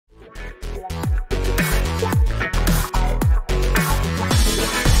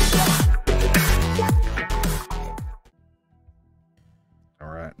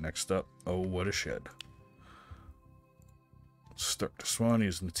Next up, oh, what a shed. Start this one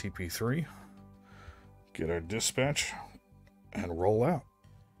using the TP3. Get our dispatch and roll out.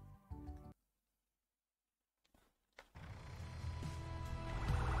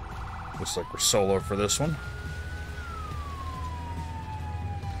 Looks like we're solo for this one.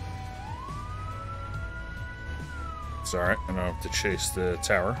 It's alright, I don't have to chase the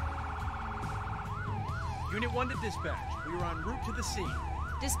tower. Unit 1 to dispatch. We are en route to the scene.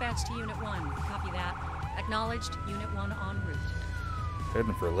 Dispatch to Unit 1. Copy that. Acknowledged. Unit 1 en route.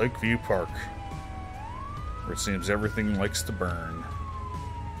 Heading for Lakeview Park, where it seems everything likes to burn.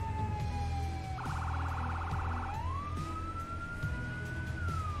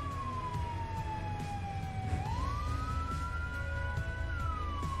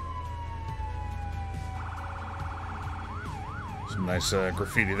 Some nice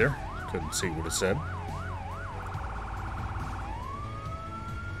graffiti there. Couldn't see what it said.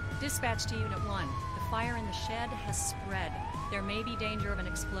 Dispatch to Unit 1. The fire in the shed has spread. There may be danger of an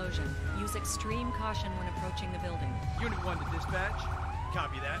explosion. Use extreme caution when approaching the building. Unit 1 to dispatch.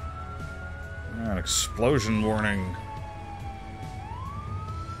 Copy that. An explosion warning.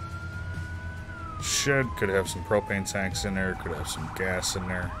 Shed could have some propane tanks in there, could have some gas in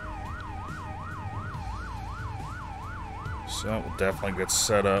there. So we'll definitely get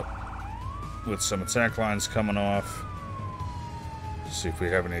set up with some attack lines coming off. See if we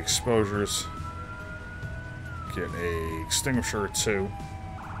have any exposures. Get a extinguisher or two.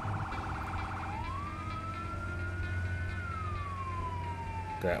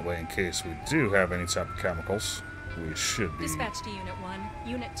 That way, in case we do have any type of chemicals, we should be... Dispatch to Unit 1.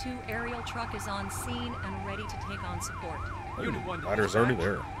 Unit 2 aerial truck is on scene and ready to take on support. Oh, Unit 1 to ladder's dispatch. already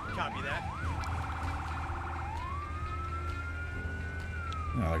there. Copy that.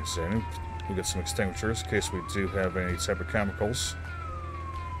 Now, like I said, we'll get some extinguishers in case we do have any type of chemicals.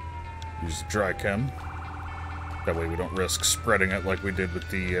 Use dry chem. That way we don't risk spreading it like we did with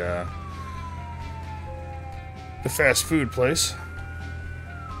the fast food place.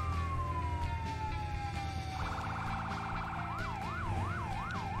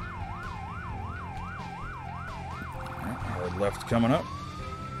 Hard left coming up.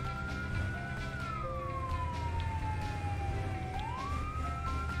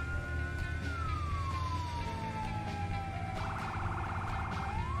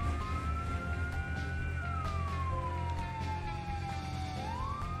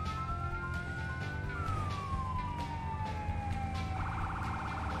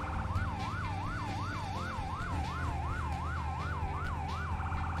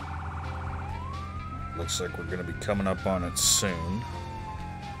 Looks like we're going to be coming up on it soon.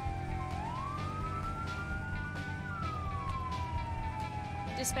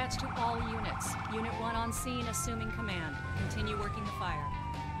 Dispatch to all units. Unit 1 on scene, assuming command. Continue working the fire.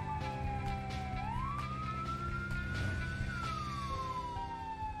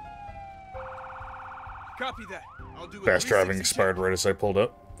 Copy that. I'll do a Fast driving 360 expired right as I pulled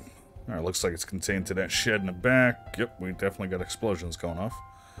up. Alright, looks like it's contained to that shed in the back. Yep, we definitely got explosions going off.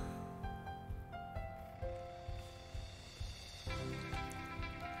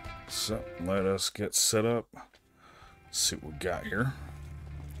 So, let us get set up. See what we got here.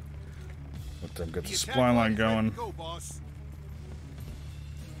 Let them get the supply line going. Go, boss.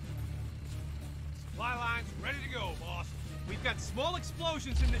 Supply line's ready to go, boss. We've got small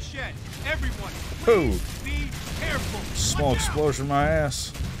explosions in the shed. Everyone, please be careful. Small Watch out. explosion, my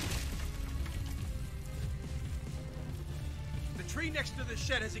ass. The tree next to the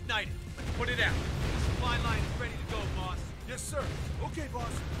shed has ignited. Put it out. The supply line is ready to go, boss. Yes, sir. Okay, boss.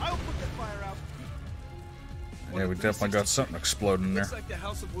 I'll put that fire out. Yeah, we definitely got something exploding in there. Looks like the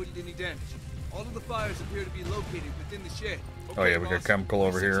house avoided any damage. All of the fires appear to be located within the shed. Oh yeah, we got chemical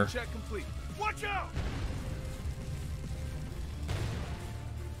over here. Check complete. Watch out!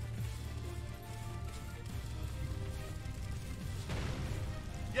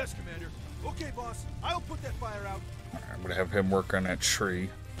 Yes, Commander. Okay, boss. I'll put that fire out. Alright, I'm gonna have him work on that tree.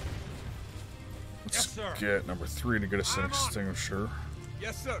 Yes, Let's sir. get number 3 to get us an I'm on. extinguisher.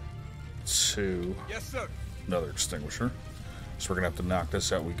 Yes, sir. 2, Yes, sir. another extinguisher. So we're gonna have to knock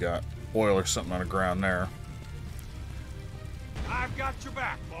this out. We got oil or something on the ground there. I've got your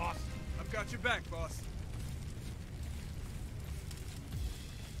back, boss. I've got your back, boss.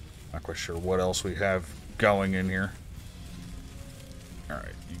 Not quite sure what else we have going in here.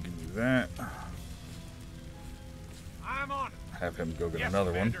 Alright, you can do that. I'm on it. Have him go get Yes,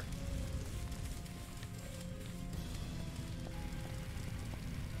 another Commander. one.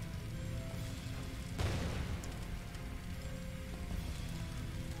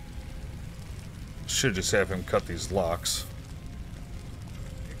 Should just have him cut these locks.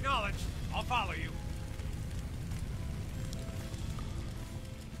 Acknowledge. follow you.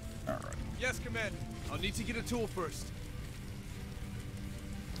 Alright. Yes, Commander. I'll need to get a tool first.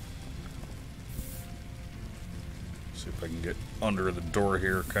 See if I can get under the door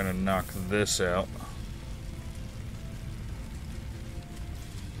here, kind of knock this out.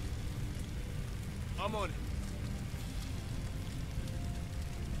 I'm on it.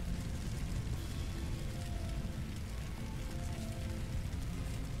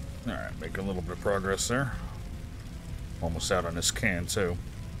 Alright, making a little bit of progress there. Almost out on this can, too.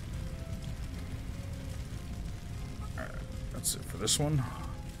 Alright, that's it for this one.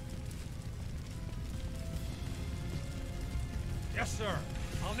 Yes, sir.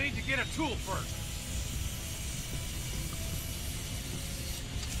 I'll need to get a tool first.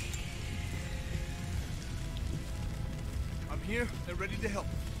 I'm here and ready to help.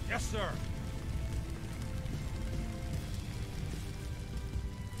 Yes, sir.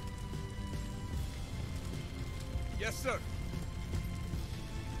 Yes, sir.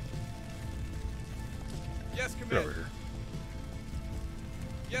 Yes, Get Commander. over here.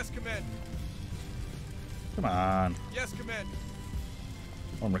 Yes, Commander. Come on. Yes, Commander.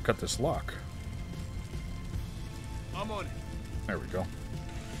 I'm gonna cut this lock. I'm on it. There we go.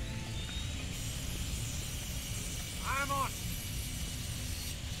 I'm on.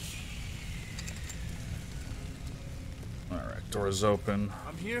 Alright, door's open.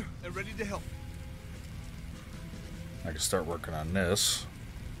 I'm here and ready to help. I can start working on this.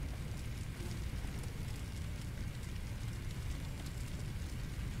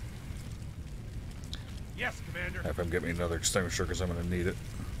 Yes, Commander. Have him get me another extinguisher because I'm gonna need it.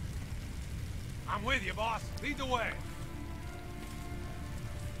 I'm with you, boss. Lead the way.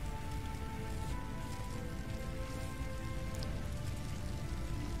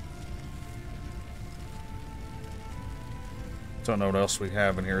 Don't know what else we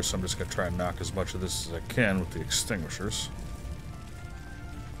have in here, so I'm just gonna try and knock as much of this as I can with the extinguishers.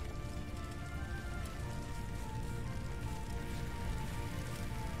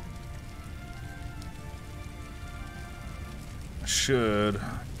 I should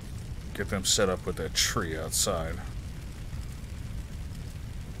get them set up with that tree outside.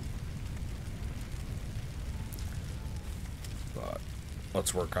 But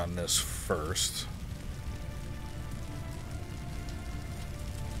let's work on this first.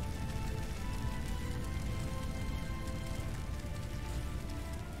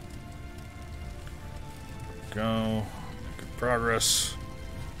 Go. Good progress.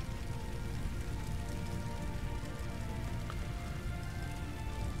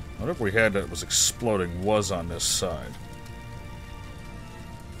 Whatever we had that was exploding was on this side.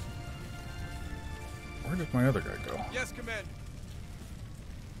 Where did my other guy go? Yes, Commander.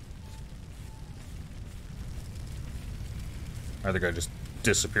 My other guy just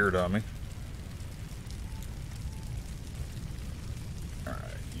disappeared on me. Alright,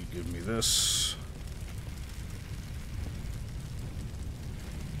 you give me this.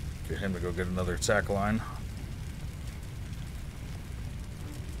 Get him to go get another attack line.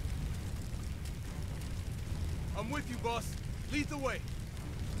 I'm with you, boss. Lead the way.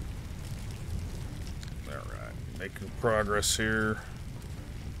 Alright, making progress here.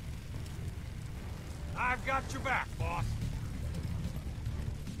 I've got your back, boss.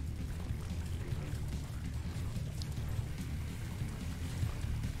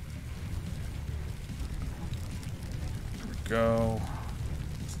 There we go.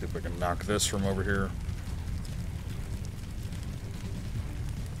 See if I can knock this from over here.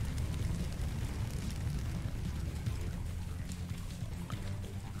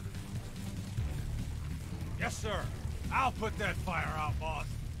 Yes, sir. I'll put that fire out, boss.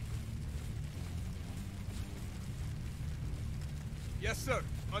 Yes, sir.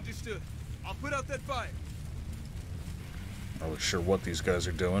 Understood. I'll put out that fire. Not really sure what these guys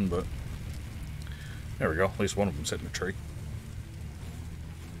are doing, but there we go. At least one of them's hitting a tree.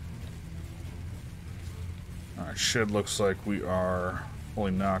 Alright, shed looks like we are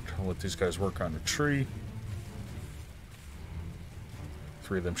fully knocked. I'll let these guys work on the tree.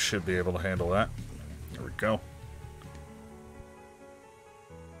 3 of them should be able to handle that. There we go.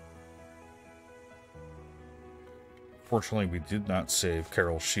 Fortunately, we did not save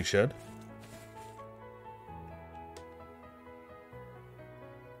Carol's she shed.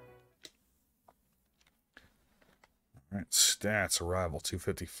 Alright, stats. Arrival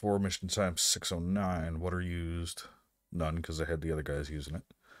 254, mission time 609. Water used? None, because I had the other guys using it.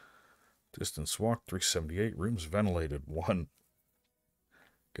 Distance walked 378. Rooms ventilated 1.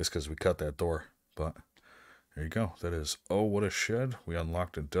 Guess because we cut that door. But there you go. That is Oh What a Shed. We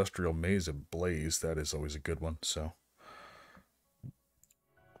unlocked Industrial Maze Ablaze. That is always a good one. So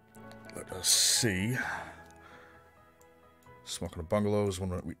let's a C. Smoking a bungalow is one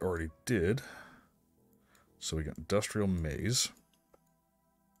that we already did. So we got industrial maze.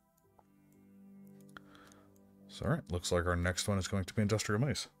 So alright, looks like our next one is going to be industrial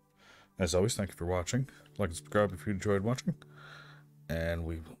maze. As always, thank you for watching. Like and subscribe if you enjoyed watching.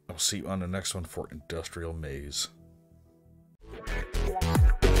 And I'll see you on the next one for industrial maze. We'll be right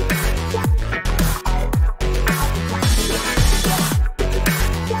back.